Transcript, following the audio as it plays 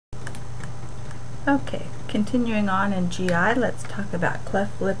Okay, continuing on in GI, let's talk about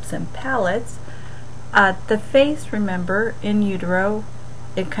cleft lips and palates. The face, remember, in utero,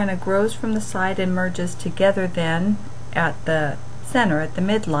 it kind of grows from the side and merges together then at the center, at the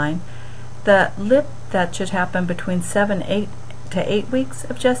midline. The lip, that should happen between 7 to 8 weeks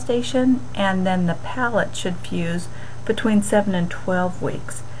of gestation, and then the palate should fuse between 7 and 12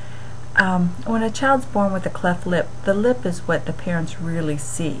 weeks. When a child's born with a cleft lip, the lip is what the parents really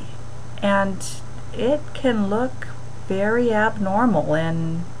see, and it can look very abnormal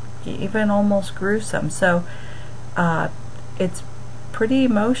and even almost gruesome. So it's pretty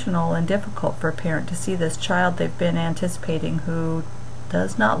emotional and difficult for a parent to see this child they've been anticipating who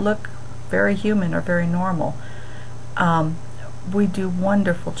does not look very human or very normal. We do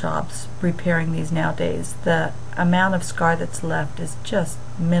wonderful jobs repairing these nowadays. The amount of scar that's left is just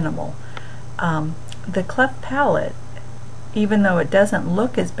minimal. The cleft palate, even though it doesn't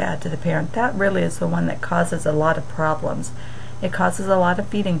look as bad to the parent, that really is the one that causes a lot of problems. It causes a lot of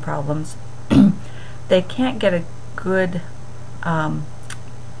feeding problems. They can't get a good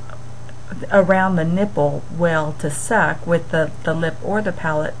around the nipple well to suck with the lip or the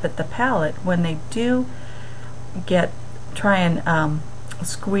palate, but the palate, when they do try and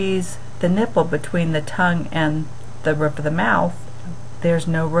squeeze the nipple between the tongue and the roof of the mouth, there's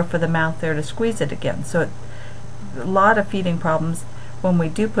no roof of the mouth there to squeeze it again. So a lot of feeding problems. When we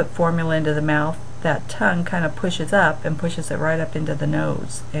do put formula into the mouth, that tongue kind of pushes up and pushes it right up into the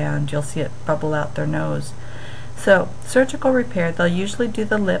nose, and you'll see it bubble out their nose. So surgical repair, they'll usually do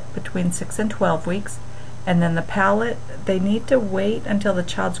the lip between 6 and 12 weeks, and then the palate, they need to wait until the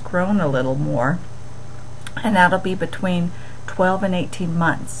child's grown a little more, and that'll be between 12 and 18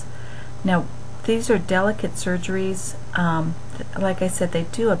 months. Now, these are delicate surgeries. Like I said, they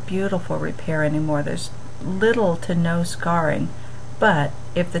do a beautiful repair anymore. There's little to no scarring, but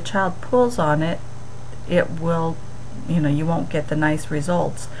if the child pulls on it, it will, you won't get the nice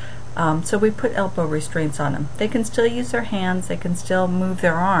results. So we put elbow restraints on them. They can still use their hands, they can still move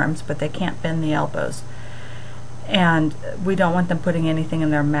their arms, but they can't bend the elbows. And we don't want them putting anything in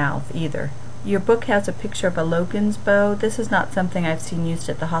their mouth either. Your book has a picture of a Logan's bow. This is not something I've seen used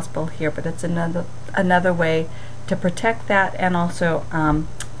at the hospital here, but it's another way to protect that, and also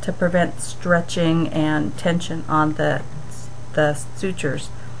to prevent stretching and tension on the sutures.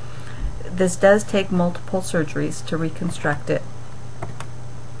 This does take multiple surgeries to reconstruct it.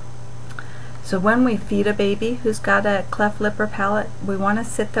 So when we feed a baby who's got a cleft lip or palate, we want to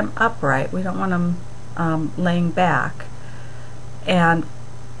sit them upright. We don't want them laying back. And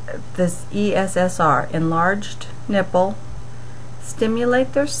this ESSR, enlarged nipple,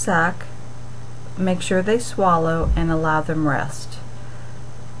 stimulate their suck, make sure they swallow, and allow them rest.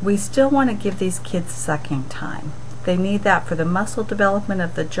 We still want to give these kids sucking time. They need that for the muscle development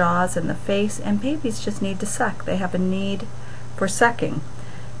of the jaws and the face, and babies just need to suck. They have a need for sucking.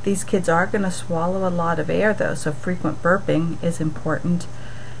 These kids are going to swallow a lot of air though, so frequent burping is important.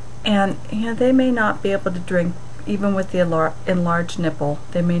 And they may not be able to drink, even with the enlarged nipple.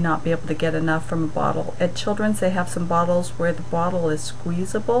 They may not be able to get enough from a bottle. At Children's, they have some bottles where the bottle is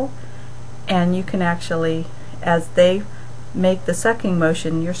squeezable, and you can actually, as they make the sucking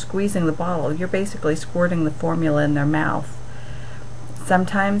motion, you're squeezing the bottle. You're basically squirting the formula in their mouth.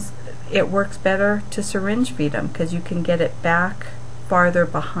 Sometimes it works better to syringe feed them, because you can get it back farther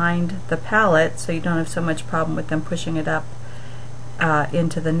behind the palate, so you don't have so much problem with them pushing it up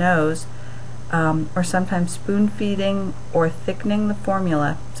into the nose. Or sometimes spoon feeding or thickening the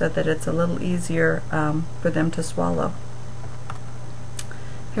formula so that it's a little easier for them to swallow.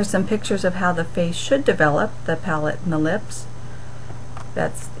 Here's some pictures of how the face should develop, the palate and the lips.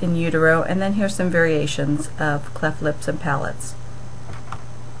 That's in utero. And then here's some variations of cleft lips and palates.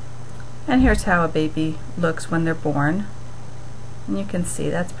 And here's how a baby looks when they're born. And you can see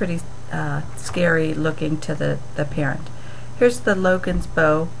that's pretty scary looking to the parent. Here's the Logan's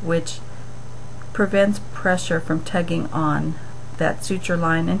bow, which prevents pressure from tugging on that suture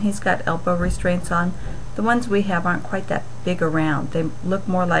line, and he's got elbow restraints on. The ones we have aren't quite that big around. They look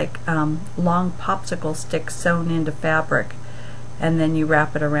more like long popsicle sticks sewn into fabric, and then you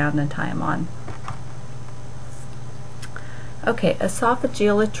wrap it around and tie them on. Okay,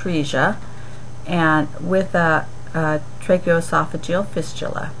 esophageal atresia, and with a tracheoesophageal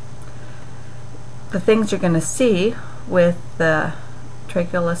fistula. The things you're going to see with the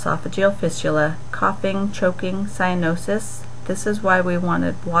tracheoesophageal fistula: coughing, choking, cyanosis. This is why we want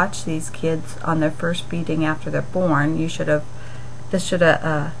to watch these kids on their first feeding after they're born. This should have,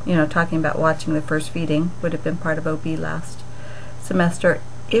 talking about watching the first feeding would have been part of OB last semester.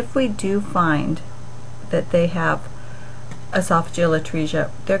 If we do find that they have esophageal atresia,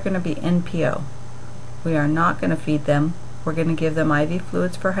 they're going to be NPO. We are not going to feed them. We're going to give them IV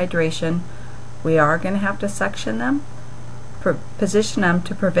fluids for hydration. We are going to have to suction them, position them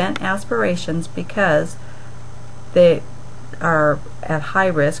to prevent aspirations because they are at high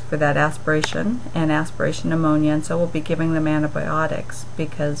risk for that aspiration and aspiration pneumonia, and so we'll be giving them antibiotics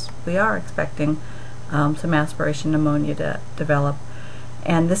because we are expecting some aspiration pneumonia to develop,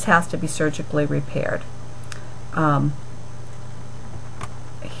 and this has to be surgically repaired.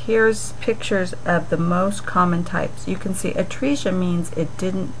 Here's pictures of the most common types. You can see atresia means it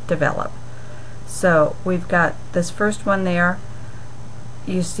didn't develop. So we've got this first one there.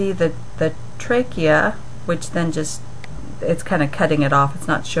 You see the trachea, which then just, it's kind of cutting it off. It's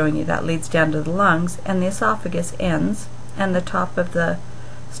not showing you. That leads down to the lungs, and the esophagus ends, and the top of the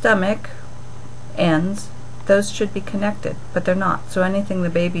stomach ends. Those should be connected, but they're not. So anything the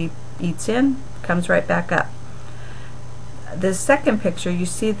baby eats in comes right back up. The second picture, you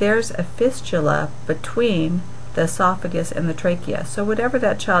see there's a fistula between the esophagus and the trachea. So whatever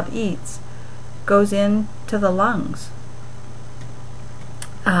that child eats goes into the lungs.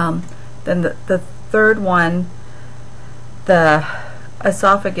 Then the third one, the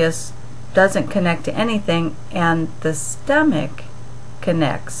esophagus doesn't connect to anything, and the stomach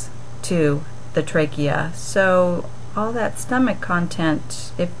connects to the trachea. So all that stomach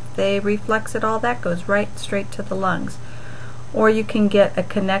content, if they reflex it all, that goes right straight to the lungs. Or you can get a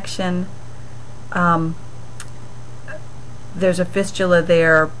connection, there's a fistula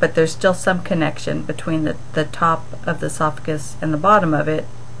there, but there's still some connection between the top of the esophagus and the bottom of it,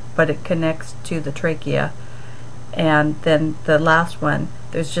 but it connects to the trachea. And then the last one,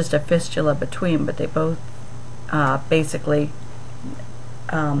 there's just a fistula between, but they both basically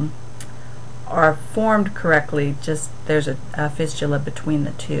are formed correctly, just there's a fistula between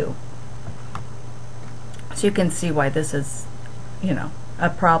the two. So you can see why this is, you know, a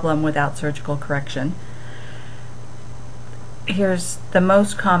problem without surgical correction. Here's the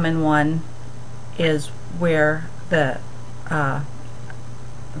most common one, is where the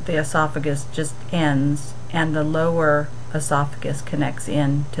esophagus just ends and the lower esophagus connects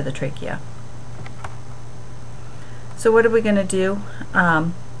in to the trachea. So what are we going to do?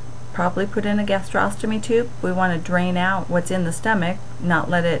 Probably put in a gastrostomy tube. We want to drain out what's in the stomach, not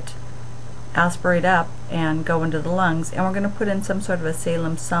let it aspirate up and go into the lungs, and we're going to put in some sort of a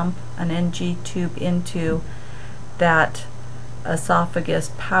Salem sump, an NG tube, into that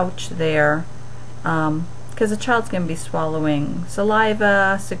esophagus pouch there, because the child's going to be swallowing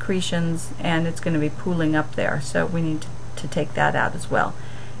saliva, secretions, and it's going to be pooling up there, so we need to take that out as well.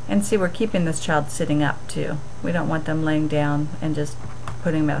 And see, we're keeping this child sitting up too. We don't want them laying down and just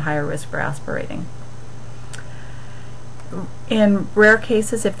putting them at higher risk for aspirating. In rare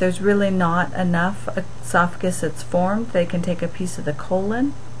cases, if there's really not enough esophagus that's formed, they can take a piece of the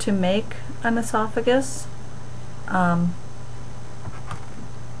colon to make an esophagus. And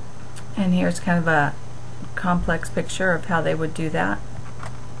here's kind of a complex picture of how they would do that.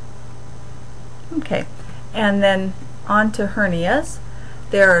 Okay, and then on to hernias.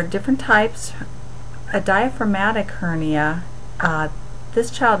 There are different types. A diaphragmatic hernia,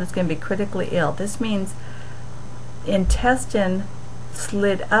 this child is going to be critically ill. This means intestine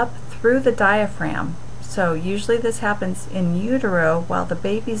slid up through the diaphragm. So usually this happens in utero while the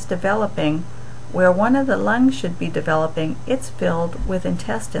baby's developing, where one of the lungs should be developing. It's filled with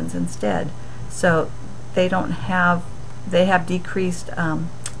intestines instead. So they have decreased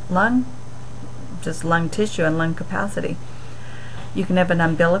lung tissue and lung capacity. You can have an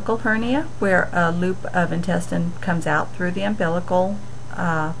umbilical hernia where a loop of intestine comes out through the umbilical.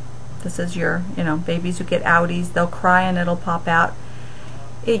 This is your, babies who get outies, they'll cry and it'll pop out.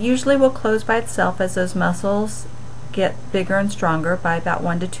 It usually will close by itself as those muscles get bigger and stronger by about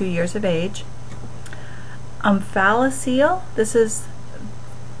 1 to 2 years of age. Omphalocele, this is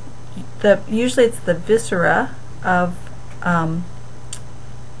usually it's the viscera of a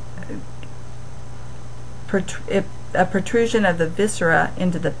protrusion of the viscera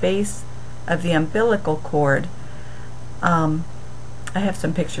into the base of the umbilical cord. I have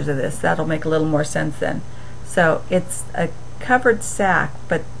some pictures of this. That'll make a little more sense then. So it's a covered sac,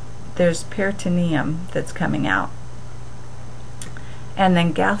 but there's peritoneum that's coming out. And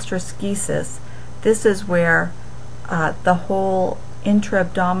then gastroschisis. This is where the whole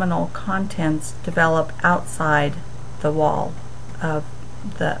intra-abdominal contents develop outside the wall of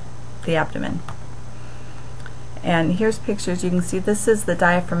the abdomen. And here's pictures. You can see this is the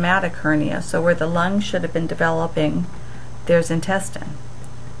diaphragmatic hernia. So where the lungs should have been developing, there's intestine.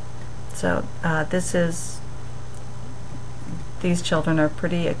 So these children are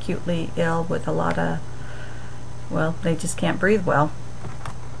pretty acutely ill with a lot of, well, they just can't breathe well.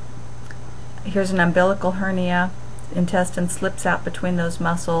 Here's an umbilical hernia. Intestine slips out between those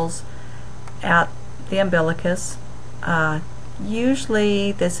muscles at the umbilicus.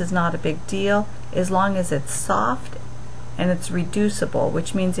 Usually this is not a big deal as long as it's soft and it's reducible,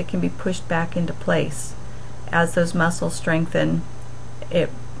 which means it can be pushed back into place. As those muscles strengthen, it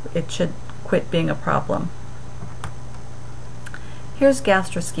should quit being a problem. Here's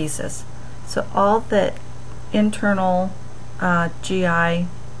gastroschisis. So all the internal GI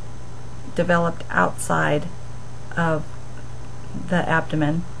developed outside of the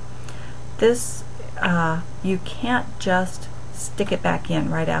abdomen. This you can't just stick it back in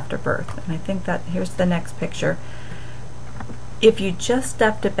right after birth. And I think that here's the next picture. If you just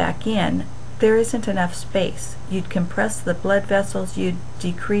stuffed it back in, there isn't enough space. You'd compress the blood vessels, you'd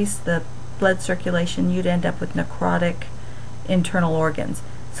decrease the blood circulation, you'd end up with necrotic internal organs.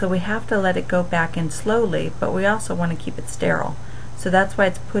 So we have to let it go back in slowly, but we also want to keep it sterile. So that's why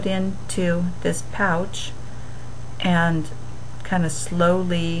it's put into this pouch and kind of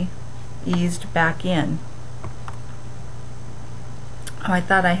slowly eased back in. Oh, I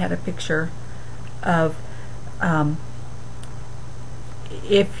thought I had a picture of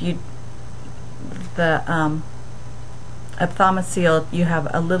if you the ophthalmocele, you have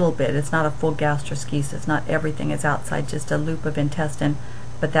a little bit. It's not a full gastroschisis. Not everything is outside, just a loop of intestine,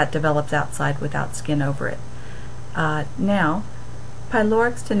 but that develops outside without skin over it. Now,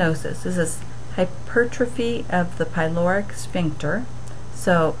 pyloric stenosis. This is hypertrophy of the pyloric sphincter.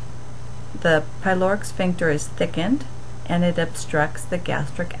 So the pyloric sphincter is thickened and it obstructs the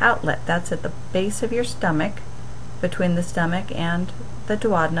gastric outlet. That's at the base of your stomach, between the stomach and the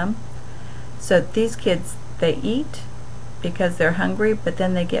duodenum. So these kids, they eat because they're hungry, but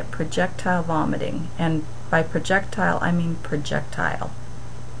then they get projectile vomiting. And by projectile, I mean projectile.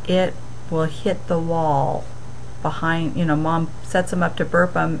 It will hit the wall behind, mom sets them up to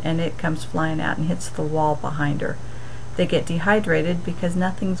burp them and it comes flying out and hits the wall behind her. They get dehydrated because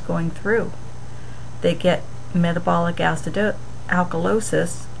nothing's going through. They get metabolic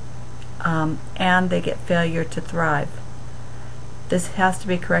alkalosis and they get failure to thrive. This has to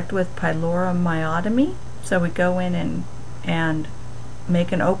be corrected with pyloromyotomy. So we go in and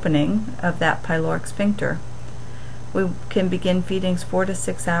make an opening of that pyloric sphincter. We can begin feedings 4 to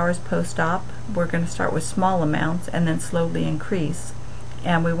 6 hours post-op. We're going to start with small amounts and then slowly increase.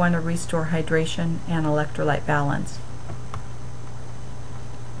 And we want to restore hydration and electrolyte balance.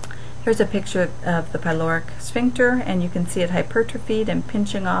 Here's a picture of the pyloric sphincter, and you can see it hypertrophied and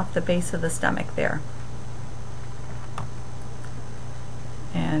pinching off the base of the stomach there.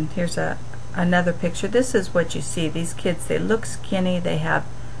 And here's another picture. This is what you see. These kids, they look skinny, they have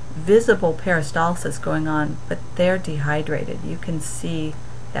visible peristalsis going on, but they're dehydrated. You can see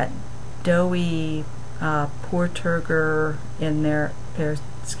that doughy poor turgor in their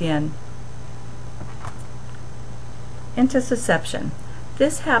skin. Intussusception.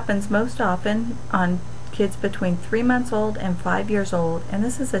 This happens most often on kids between 3 months old and 5 years old, and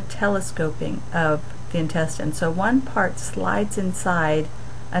this is a telescoping of the intestine. So one part slides inside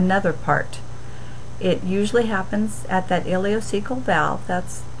another part. It usually happens at that ileocecal valve.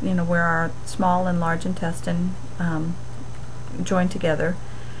 That's where our small and large intestine join together.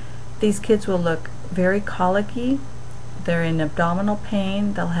 These kids will look very colicky. They're in abdominal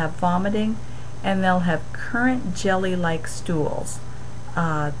pain. They'll have vomiting, and they'll have currant jelly-like stools.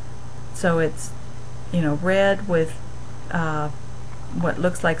 So it's red with what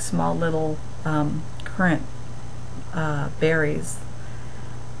looks like small little currant berries,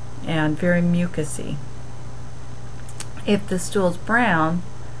 and very mucousy. If the stool's brown,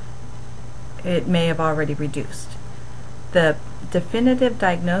 it may have already reduced. The definitive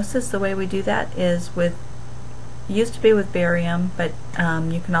diagnosis, the way we do that, is used to be with barium, but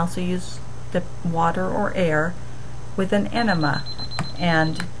you can also use the water or air with an enema.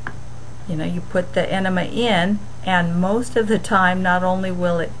 And you put the enema in, and most of the time, not only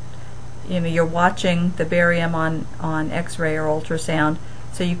will it, you're watching the barium on X-ray or ultrasound,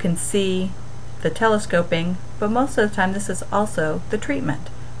 so you can see the telescoping, but most of the time this is also the treatment.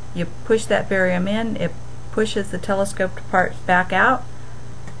 You push that barium in, it pushes the telescoped part back out,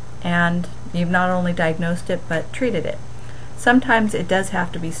 and you've not only diagnosed it but treated it. Sometimes it does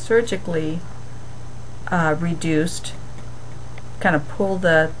have to be surgically reduced, kind of pull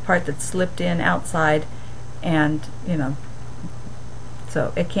the part that slipped in outside, and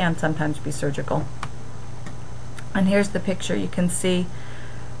so it can sometimes be surgical. And here's the picture. You can see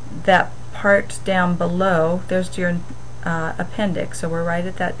that part down below. There's your appendix. So we're right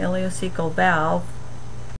at that ileocecal valve.